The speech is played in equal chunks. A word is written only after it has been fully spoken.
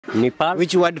Nepal.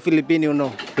 Which word Philippine you know?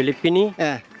 Filipini.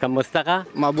 Kamustaka.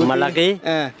 Malaki.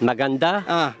 Maganda.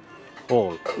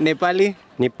 All. Nepali.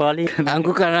 Nepali.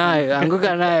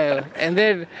 Angukanayo. And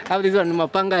then have this one,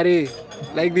 Mapangari.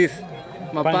 Like this.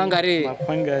 Mapangari.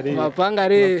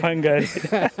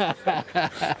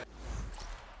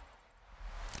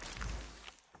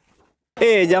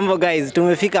 Hey, jambo guys,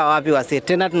 tumefika wapi wase?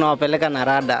 Tena tunawapeleka na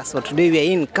rada. So today we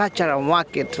are in Qatar'S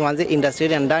market. Tuanze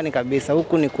Inderstral ndani kabisa.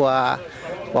 Huku ni kwa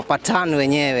wapatani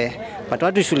wenyewe. But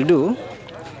what we should do,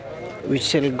 we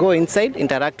shall go inside,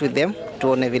 interact with them,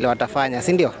 tuone vile watafanya,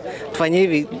 si ndio? Tufanye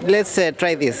hivi, let's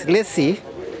try this. Let's see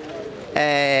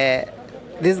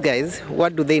these guys,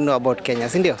 what do they know about Kenya,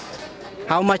 si ndio?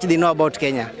 How much they know about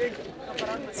Kenya?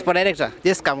 Sport director,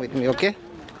 just come with me, okay?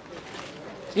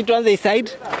 You tuanze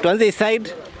side.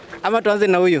 Ama tuanze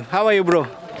na huyu. How are you, bro?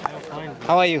 I'm fine.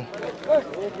 How are you?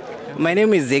 My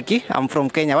name is ZEKI. I'm from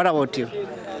Kenya. What about you?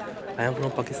 I am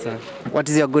from Pakistan. What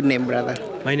is your good name, brother?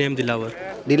 My name is Dilawar.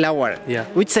 Dilawar. Yeah.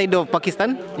 Which side of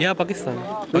Pakistan? Yeah, Pakistan.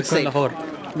 Which side? Lahore.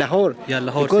 Lahore. Yeah,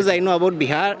 Lahore. Because I know about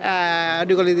Bihar. How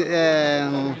do you call it?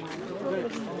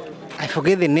 I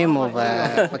forget the name of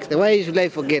Pakistan. Why should I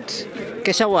forget?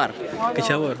 Peshawar.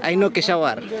 Peshawar. I know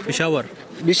Peshawar. Peshawar.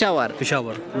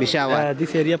 Peshawar.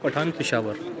 This area Pathan,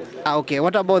 Peshawar. Okay.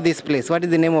 What about this place? What is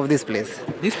the name of this place?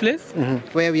 This place?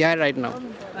 Where we are right now?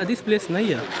 This place,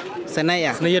 Naya.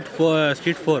 Sanaya. Naya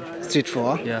Street 4. Street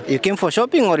 4? Yeah. You came for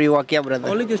shopping or you work here, brother?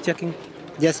 Only just checking.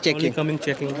 Just checking. Only coming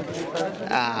checking.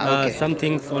 Okay. Some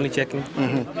things only checking.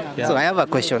 Yeah. So I have a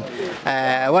question.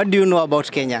 What do you know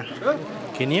about Kenya?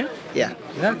 Kenya? Yeah.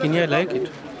 Yeah, Kenya I like it.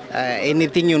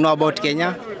 Anything you know about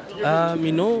Kenya?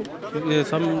 You know,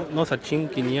 some no searching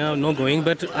Kenya, no going,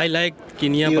 but I like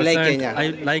Kenya. You percent. like Kenya? I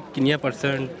like Kenya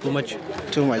percent too much.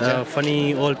 Too much.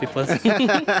 Funny old people.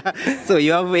 So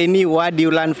you have any word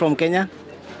you learned from Kenya?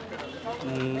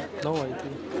 No, I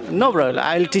think. No, bro.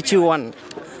 I'll teach you one.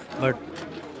 But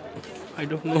I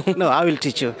don't know. No, I will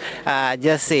teach you.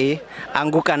 Just say,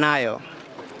 anguka nayo.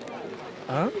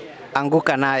 Huh?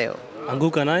 Anguka nayo.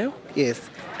 Anguka nayo? Yes.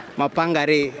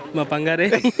 Mapangare.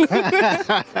 Mapangare.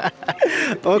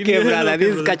 Okay, brother.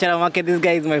 This is Qatar'S market. This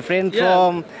guy is my friend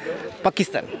from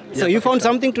Pakistan. So you found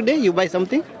something today? You buy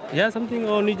something? Yeah, something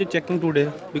only just checking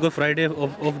today because Friday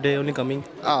off day only coming.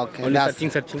 Oh, okay. Only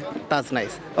searching. That's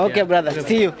nice. Okay, yeah, brother.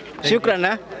 See you. Shukran,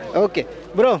 huh? Okay.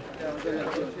 Bro.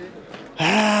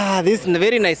 This is a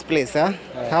very nice place, huh?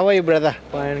 How are you, brother?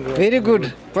 Fine, good. Very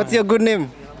good. What's your good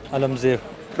name? Alamzir.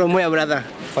 From where, brother?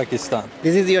 Pakistan.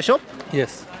 This is your shop?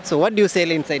 Yes. So what do you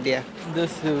sell inside here?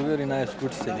 This is very nice,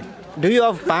 good selling. Do you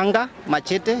have panga,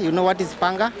 machete? You know what is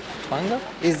panga? Panga?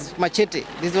 Is machete.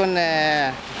 This one,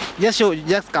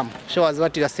 just come. Show us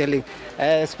what you are selling.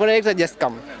 Sport director, just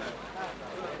come.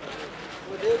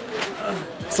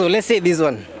 So let's say this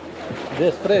one.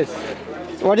 This price.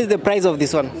 What is the price of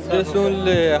this one? This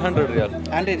only 100 real.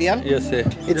 100 real? Yes, sir.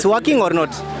 It's working or not?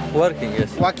 Working,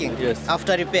 yes. Working? Yes.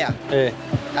 After repair? Eh.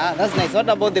 That's nice. What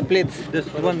about the plates? This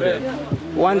 1 real.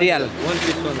 1 real. 1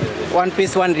 piece 1 real. 1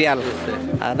 piece 1 real.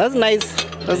 Yes, That's nice.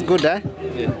 That's good, huh?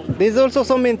 yeah. There's also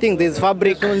so many things. There's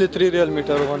fabric. This only 3 real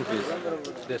meter 1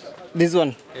 piece. This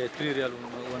one? 3 real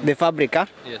 1. The fabric, huh?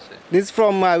 Yes, sir. This is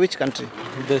from which country?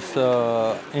 This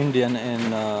Indian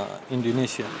and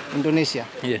Indonesia. Indonesia.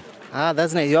 Yeah.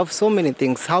 That's nice. You have so many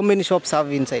things. How many shops have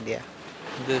inside here?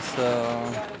 This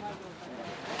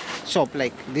Shop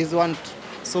like this one.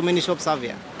 So many shops have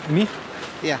here. me?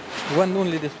 Yeah. One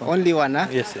only this one. Only one, huh?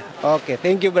 Yes, sir. Okay.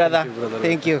 Thank you, brother. Thank you, brother.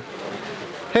 Thank you.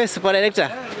 Hey, super director.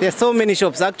 There's so many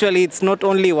shops. Actually, it's not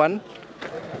only one.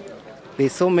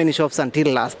 There's so many shops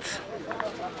until last.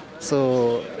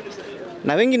 So,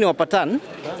 na wengi ni wapatan.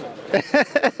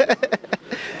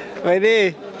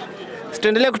 Waide,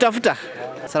 tuendelee kutafuta.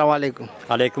 Assalamu alaikum.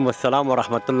 عليكم السلام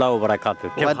ورحمة الله وبركاته.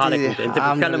 كيف حالك أنت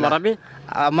بتتكلم عربي؟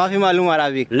 ما في معلوم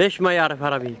عربي. ليش ما يعرف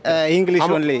عربي؟ English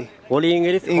only. Only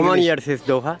English? How many years is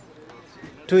Doha?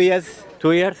 2 years.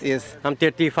 2 years? Yes. I'm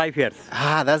 35 years.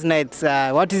 That's nice.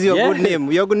 What is your good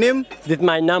name? Your good name? This is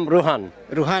my name, Ruhan.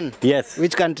 Ruhan? Yes.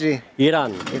 Which country?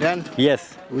 Iran. Iran?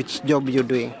 Yes. Which job you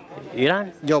doing?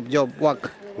 Iran? Job,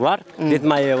 work. What? This is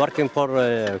my working for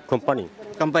company.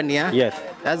 Company, huh? Yes.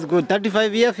 That's good.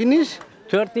 35 years finish?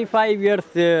 35 years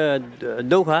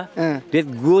Doha. This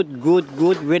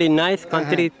good, very nice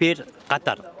country,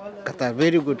 Qatar. Qatar,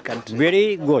 very good country.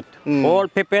 Very good. All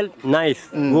people nice,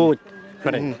 good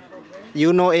friend.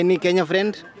 You know any Kenya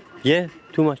friend? Yeah,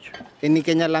 too much. Any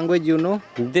Kenya language you know?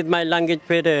 This my language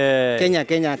for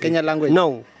Kenya language.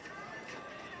 No.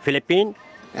 Philippine,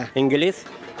 English,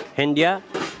 India,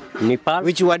 Nepal.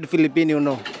 Which word Philippine you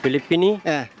know? Filipini.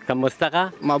 Eh.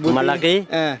 Kamustaka. Mabuti. Malaki.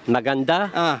 Eh.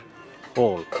 Maganda.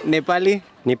 All. Nepali?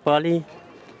 Nepali.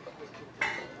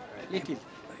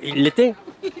 Little.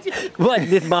 What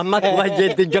this Muhammad was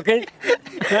just joking?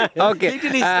 Okay.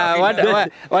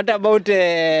 What about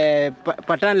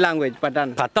Patan language?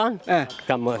 Patan. Patan.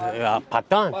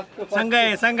 Patan.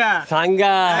 Sangha.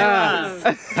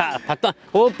 Patan.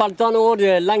 Oh, Patan or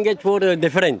the language for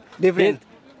different. Different.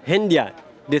 This Hindia.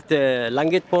 This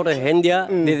language for Hindia.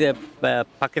 This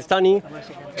Pakistani,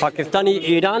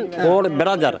 Iran or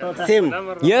brother. Same.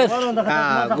 Yes.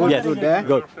 Good, Yes. good. Eh?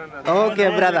 Good. Okay,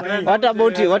 brother. What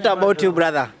about you? What about you,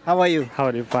 brother? How are you? How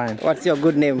are you? Fine. What's your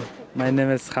good name? My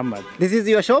name is Hamad. This is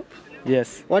your shop?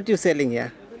 Yes. What you selling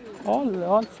here?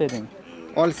 All selling.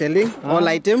 All selling? All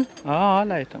item?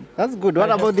 All item. That's good.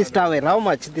 What about this towel? How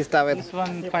much this towel? This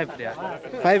one 5 real.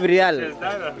 5 real.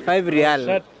 5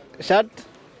 real. Shirt?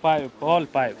 5. All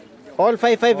 5. All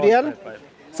 5 real? 5, 5.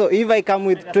 So if I come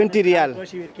with 20 real,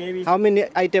 how many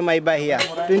item I buy here?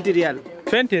 20 real.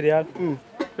 20 real.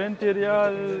 20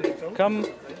 real. Come.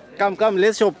 Come,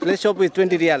 let's shop. Let's shop with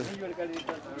 20 real.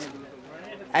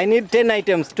 I need 10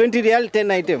 items. 20 real, 10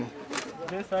 item.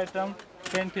 This item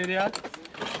 20 real.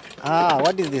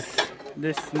 What is this?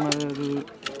 This model,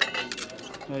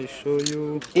 I show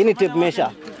you. Hii ni tape measure.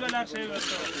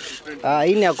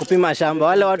 Hii ni ya kupima shamba.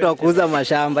 Wale watu wa kuuza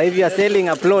mashamba. If you are selling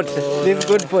a plot, this is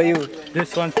good for you.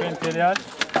 This one 20 real.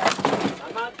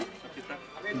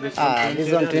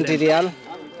 This one 20 real.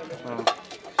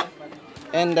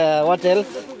 And what else?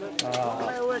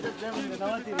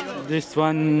 This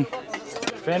one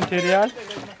 20 real.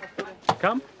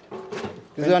 Come.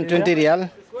 This one 20 real.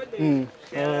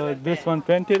 This one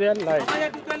 20 real.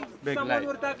 Light. Big light.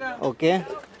 Okay.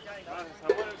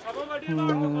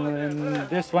 And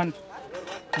this one.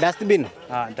 Dustbin.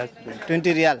 That's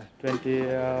 20 real.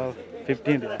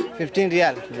 15 real. 15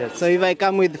 real. Yes. So if I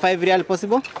come with 5 real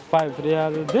possible? 5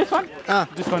 real. This one?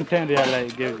 This one 10 real I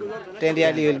give you. 10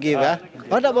 real you will give, huh?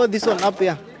 What about this one up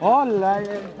here? All I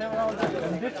have all.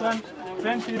 And this one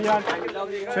 20 real.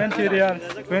 20 real.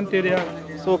 20 real.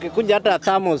 So ukikuja hata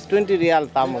thermos, 20 real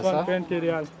thermos, This one huh? 20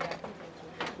 real.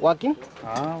 Working?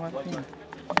 Working.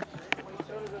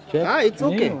 Check. It's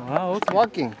okay. New. Okay.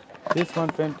 Working. This one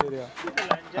 20 real.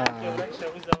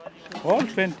 All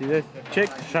 20. Yes. Check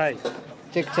chai.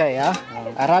 Check chai, huh?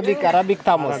 Arabic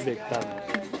thermos. Arabic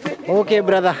thermos. Okay,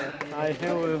 brother. I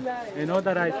have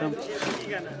another item.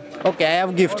 Okay, I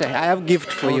have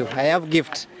gift for you. I have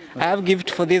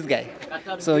gift for this guy.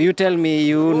 So you tell me,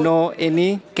 you know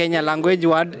any Kenya language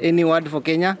word? Any word for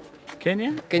Kenya?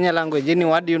 Kenya? Kenya language, any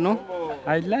word you know?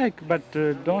 I like, but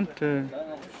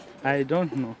I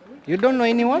don't know. You don't know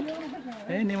any word?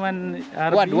 Anyone?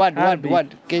 Arabic?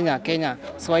 Word. Kenya.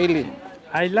 Swahili.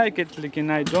 I like it, like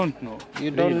I don't know.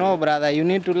 You don't know, brother. You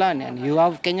need to learn. And you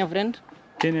have Kenya friend?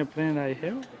 Kenya friend I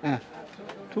have?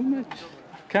 Too much.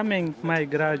 Coming my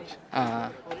garage.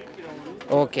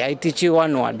 Okay, I teach you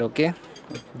one word, okay?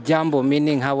 Jambo,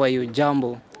 meaning how are you?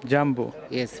 Jambo. Jambo.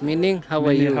 Yes, meaning how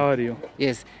are you? How are you?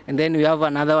 Yes, and then we have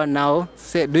another one now.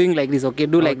 Say, doing like this, okay?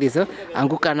 Do like this, huh?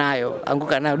 Anguka nayo.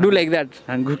 Do like that.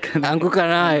 Anguka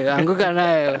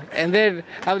nayo. And then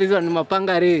have this one,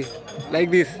 mapangari. Like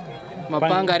this.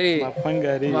 Mapangari.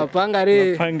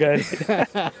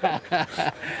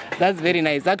 That's very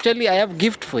nice. Actually, I have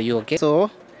gift for you, okay? So,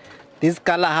 this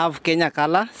color have Kenya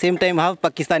color, same time have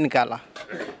Pakistani color.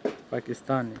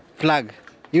 Pakistani. Flag.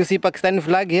 You see Pakistani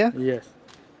flag here? Yes.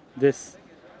 This.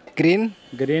 Green.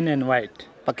 Green and white.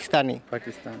 Pakistani.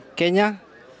 Pakistan. Kenya.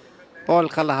 All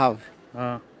color have.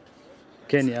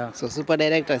 Kenya. So super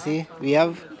director, see, we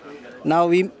have, now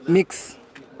we mix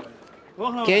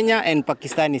Kenya and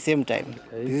Pakistani same time.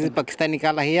 This is Pakistani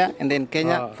color here and then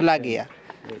Kenya flag here.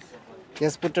 Yes.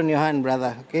 Just put on your hand,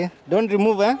 brother, okay? Don't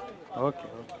remove, eh? Okay.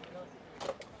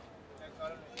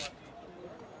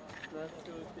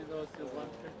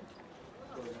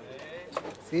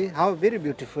 See how very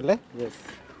beautiful, eh? Yes.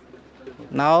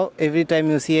 Now every time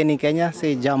you see any Kenya,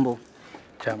 say Jambo.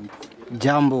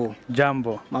 Jambo.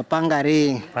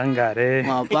 Mapangari. Pangare.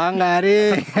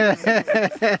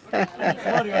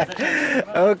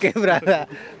 Okay, brother.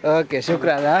 Okay,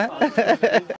 shukran.